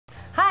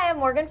I'm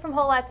Morgan from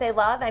Whole Latte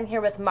Love. I'm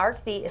here with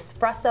Mark, the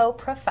Espresso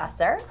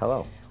Professor.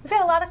 Hello. We've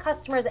had a lot of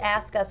customers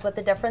ask us what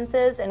the difference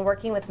is in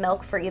working with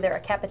milk for either a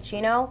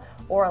cappuccino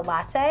or a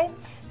latte.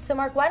 So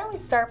Mark, why don't we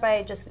start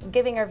by just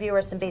giving our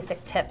viewers some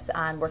basic tips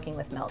on working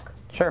with milk?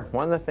 Sure.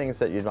 One of the things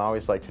that you'd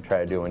always like to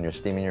try to do when you're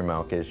steaming your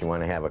milk is you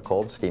want to have a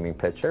cold steaming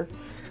pitcher.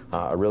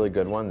 A really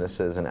good one.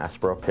 This is an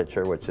Espresso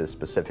pitcher, which is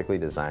specifically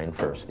designed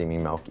for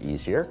steaming milk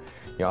easier.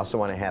 You also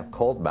want to have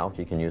cold milk.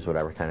 You can use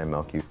whatever kind of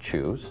milk you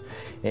choose.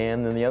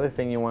 And then the other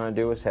thing you want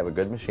to do is have a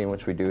good machine,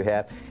 which we do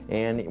have.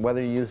 And whether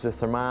you use the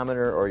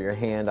thermometer or your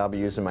hand, I'll be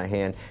using my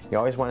hand, you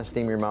always want to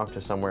steam your milk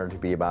to somewhere to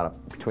be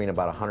between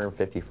about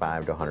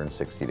 155 to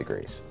 160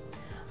 degrees.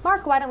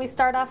 Mark, why don't we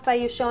start off by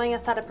you showing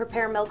us how to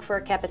prepare milk for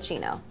a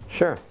cappuccino?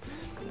 Sure.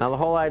 Now the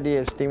whole idea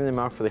of steaming the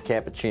milk for the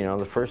cappuccino,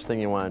 the first thing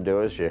you want to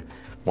do is you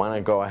want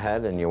to go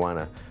ahead and you want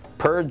to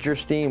purge your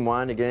steam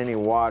wand to get any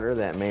water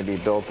that may be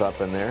built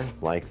up in there,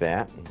 like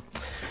that.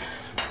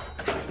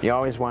 You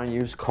always want to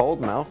use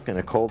cold milk, and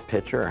a cold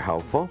pitcher are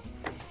helpful.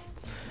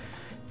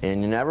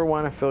 And you never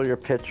want to fill your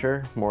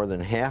pitcher more than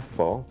half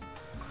full.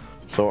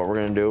 So what we're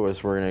going to do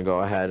is we're going to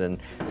go ahead,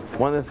 and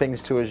one of the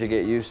things too is you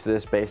get used to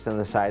this based on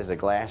the size of the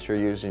glass you're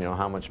using, you know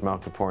how much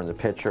milk to pour in the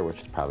pitcher,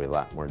 which is probably a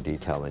lot more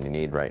detail than you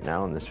need right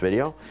now in this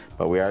video.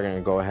 But we are going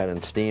to go ahead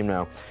and steam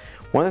now.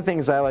 One of the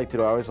things I like to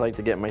do, I always like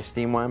to get my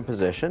steam wand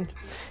positioned.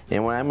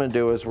 And what I'm going to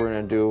do is we're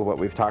going to do what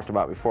we've talked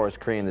about before, is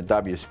creating the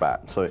W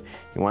spot. So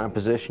you want to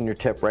position your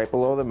tip right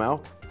below the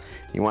milk.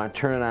 You want to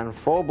turn it on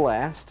full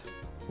blast,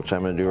 which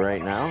I'm going to do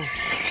right now.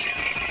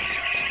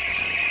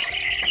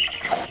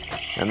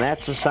 And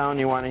that's the sound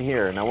you want to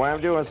hear. Now what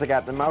I'm doing is I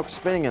got the milk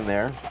spinning in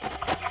there.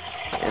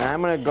 And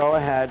I'm going to go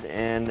ahead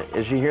and,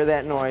 as you hear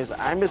that noise,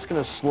 I'm just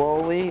going to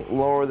slowly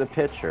lower the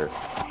pitcher.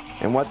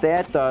 And what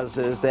that does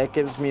is that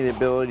gives me the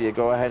ability to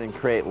go ahead and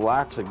create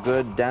lots of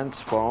good dense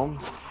foam.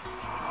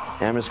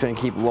 And I'm just going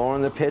to keep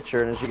lowering the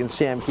pitcher, and as you can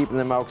see I'm keeping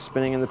the milk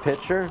spinning in the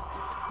pitcher.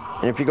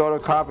 And if you go to a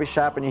coffee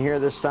shop and you hear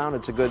this sound,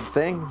 it's a good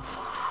thing.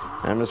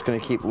 And I'm just going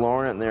to keep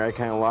lowering it, and there I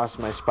kind of lost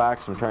my spot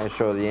because I'm trying to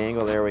show the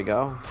angle. There we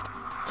go.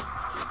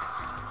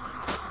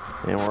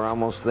 And we're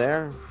almost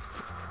there.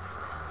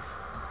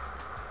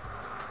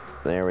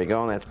 There we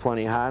go, and that's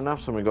plenty hot enough,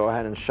 so I'm going to go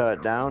ahead and shut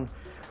it down.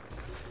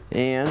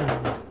 And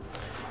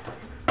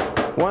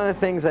one of the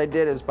things I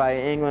did is by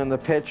angling the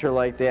pitcher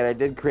like that, I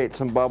did create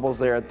some bubbles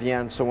there at the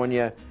end. So when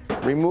you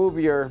remove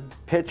your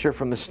pitcher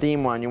from the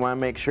steam wand, you want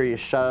to make sure you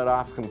shut it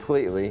off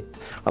completely.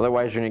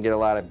 Otherwise you're going to get a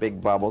lot of big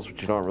bubbles,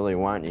 which you don't really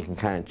want. You can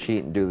kind of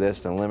cheat and do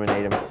this and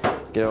eliminate them,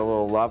 get a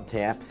little love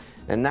tap.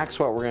 And next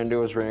what we're going to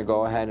do is we're going to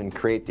go ahead and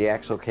create the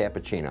actual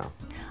cappuccino.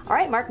 All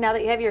right, Mark, now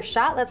that you have your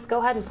shot, let's go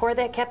ahead and pour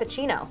that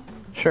cappuccino.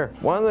 Sure.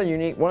 One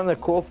of the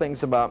cool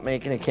things about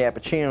making a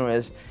cappuccino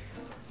is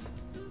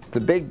the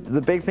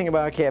big thing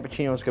about a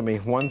cappuccino is going to be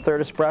 1/3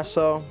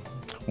 espresso,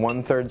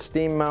 1/3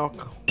 steam milk,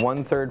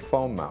 1/3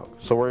 foam milk.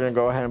 So we're going to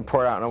go ahead and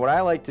pour it out. Now what I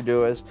like to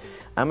do is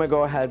I'm going to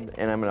go ahead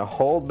and I'm going to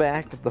hold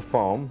back the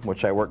foam,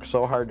 which I work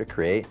so hard to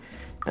create.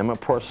 I'm going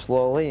to pour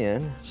slowly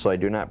in so I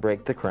do not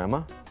break the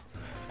crema.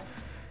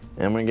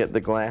 And I'm going to get the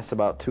glass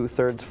about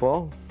 2/3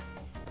 full.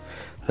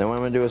 Then what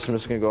I'm going to do is I'm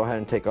just going to go ahead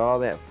and take all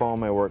that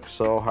foam I worked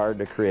so hard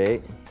to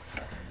create.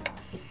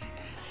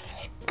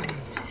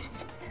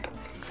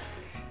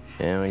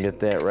 And we get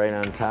that right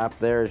on top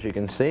there, as you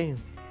can see.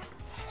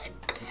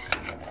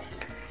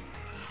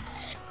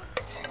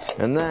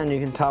 And then you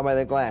can tell by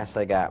the glass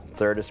I got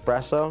 1/3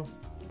 espresso,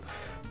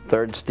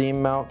 1/3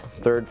 steam milk,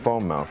 1/3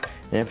 foam milk.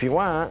 And if you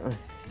want, you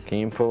can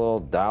even put a little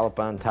dollop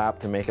on top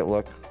to make it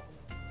look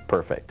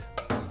perfect.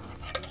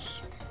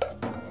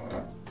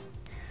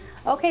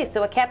 Okay,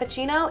 so a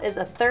cappuccino is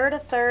 1/3,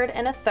 1/3,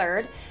 and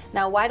 1/3.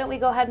 Now why don't we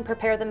go ahead and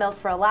prepare the milk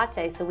for a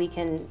latte so we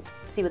can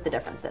see what the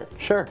difference is?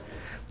 Sure.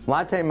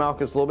 Latte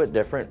milk is a little bit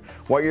different.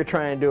 What you're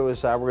trying to do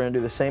is we're going to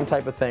do the same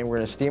type of thing. We're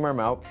going to steam our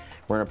milk.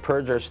 We're going to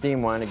purge our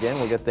steam wand again.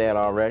 We'll get that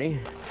all ready.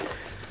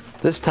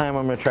 This time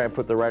I'm going to try to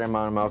put the right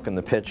amount of milk in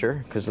the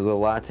pitcher, because of the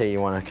latte you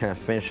want to kind of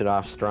finish it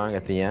off strong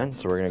at the end.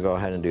 So we're going to go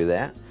ahead and do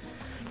that.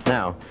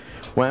 Now,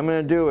 what I'm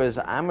going to do is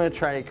I'm going to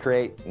try to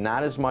create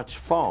not as much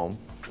foam.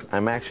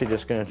 I'm actually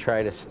just going to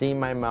try to steam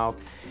my milk,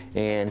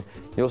 and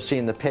you'll see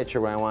in the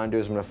pitcher what I want to do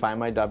is I'm going to find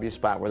my W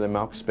spot where the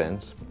milk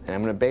spins, and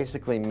I'm going to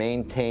basically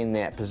maintain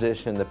that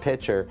position in the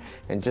pitcher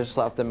and just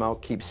let the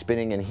milk keep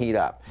spinning and heat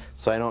up.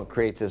 So I don't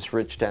create this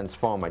rich dense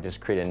foam, I just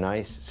create a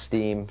nice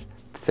steam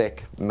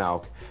thick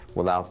milk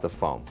without the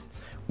foam,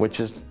 which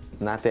is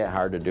not that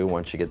hard to do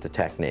once you get the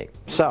technique.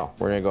 So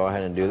we're going to go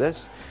ahead and do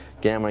this.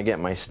 Again, I'm going to get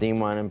my steam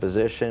wand in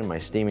position, my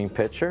steaming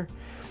pitcher,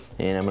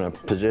 and I'm going to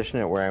position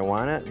it where I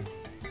want it.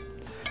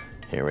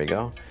 Here we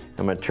go.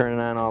 I'm going to turn it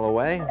on all the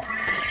way.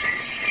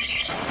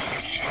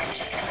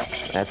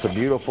 That's a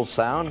beautiful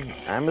sound.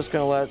 I'm just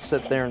going to let it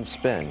sit there and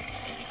spin.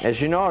 As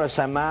you notice,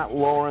 I'm not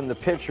lowering the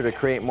pitcher to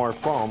create more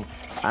foam.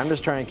 I'm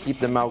just trying to keep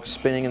the milk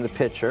spinning in the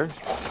pitcher.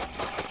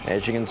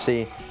 As you can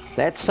see,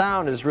 that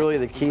sound is really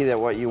the key to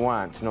what you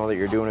want, to know that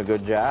you're doing a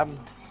good job.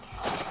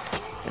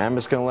 I'm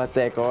just going to let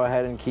that go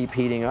ahead and keep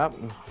heating up.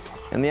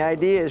 And the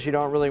idea is you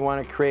don't really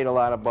want to create a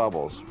lot of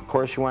bubbles. Of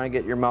course, you want to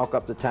get your milk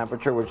up to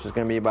temperature, which is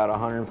going to be about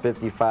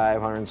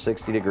 155,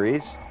 160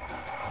 degrees.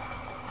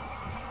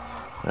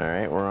 All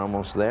right, we're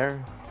almost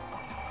there.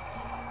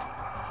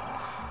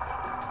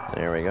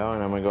 There we go,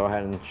 and I'm going to go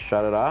ahead and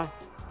shut it off.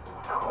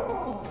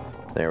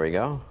 There we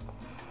go.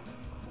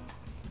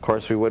 Of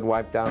course, we would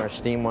wipe down our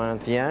steam wine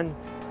at the end,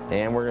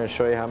 and we're going to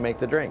show you how to make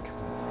the drink.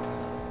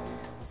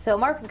 So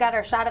Mark, we've got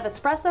our shot of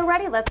espresso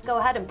ready. Let's go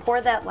ahead and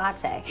pour that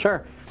latte.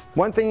 Sure.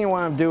 One thing you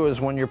want to do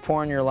is when you're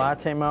pouring your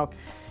latte milk,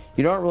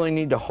 you don't really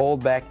need to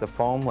hold back the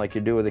foam like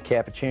you do with a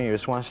cappuccino. You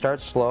just want to start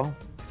slow.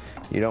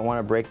 You don't want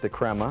to break the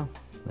crema.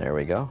 There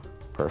we go.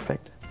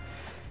 Perfect.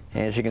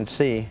 And as you can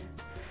see,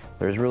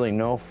 there's really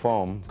no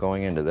foam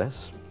going into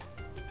this.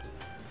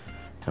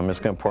 I'm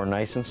just going to pour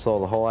nice and slow.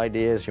 The whole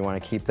idea is you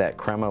want to keep that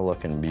crema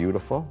looking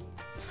beautiful.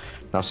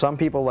 Now some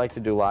people like to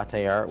do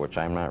latte art, which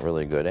I'm not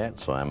really good at,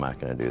 so I'm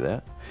not going to do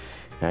that.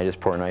 And I just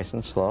pour nice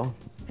and slow.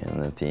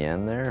 And at the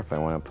end there, if I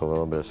want to put a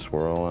little bit of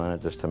swirl on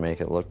it just to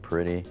make it look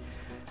pretty,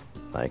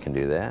 I can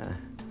do that.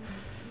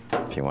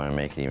 If you want to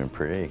make it even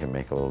prettier, you can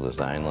make a little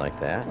design like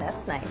that.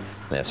 That's nice.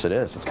 Yes, it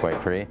is. It's quite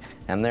pretty.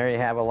 And there you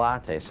have a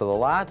latte. So the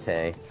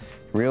latte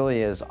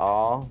really is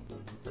all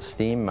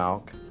steamed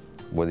milk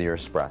with your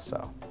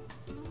espresso.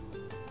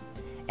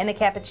 And a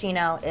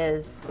cappuccino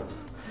is?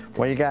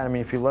 Well, you got, I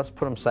mean, let's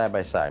put them side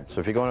by side. So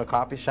if you go in a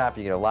coffee shop,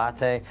 you get a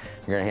latte,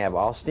 you're going to have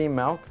all steamed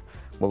milk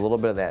with a little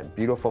bit of that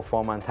beautiful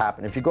foam on top.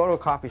 And if you go to a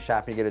coffee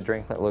shop and you get a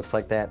drink that looks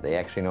like that, they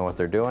actually know what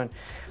they're doing.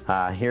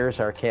 Here's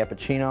our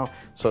cappuccino.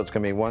 So it's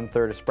going to be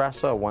 1/3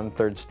 espresso,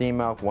 1/3 steamed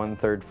milk,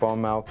 1/3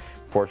 foam milk.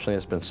 Fortunately,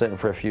 it's been sitting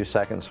for a few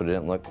seconds, so it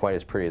didn't look quite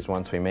as pretty as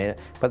once we made it.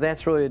 But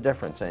that's really the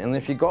difference. And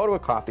if you go to a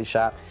coffee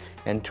shop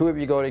and two of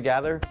you go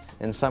together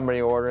and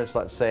somebody orders,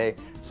 let's say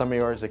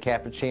somebody orders a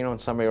cappuccino and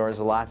somebody orders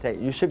a latte,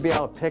 you should be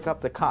able to pick up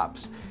the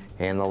cups.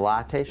 And the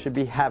latte should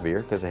be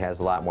heavier because it has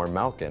a lot more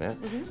milk in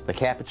it. The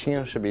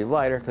cappuccino should be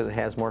lighter because it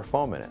has more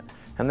foam in it.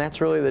 And that's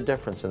really the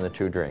difference in the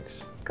two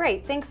drinks.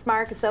 Great, thanks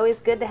Mark. It's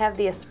always good to have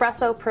the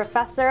Espresso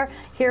Professor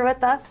here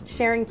with us,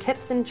 sharing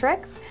tips and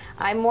tricks.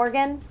 I'm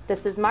Morgan,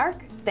 this is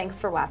Mark. Thanks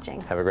for watching.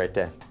 Have a great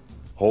day.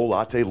 Whole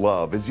Latte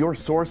Love is your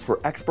source for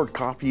expert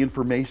coffee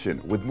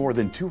information with more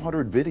than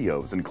 200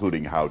 videos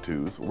including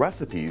how-tos,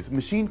 recipes,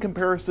 machine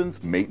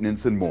comparisons,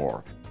 maintenance, and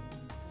more.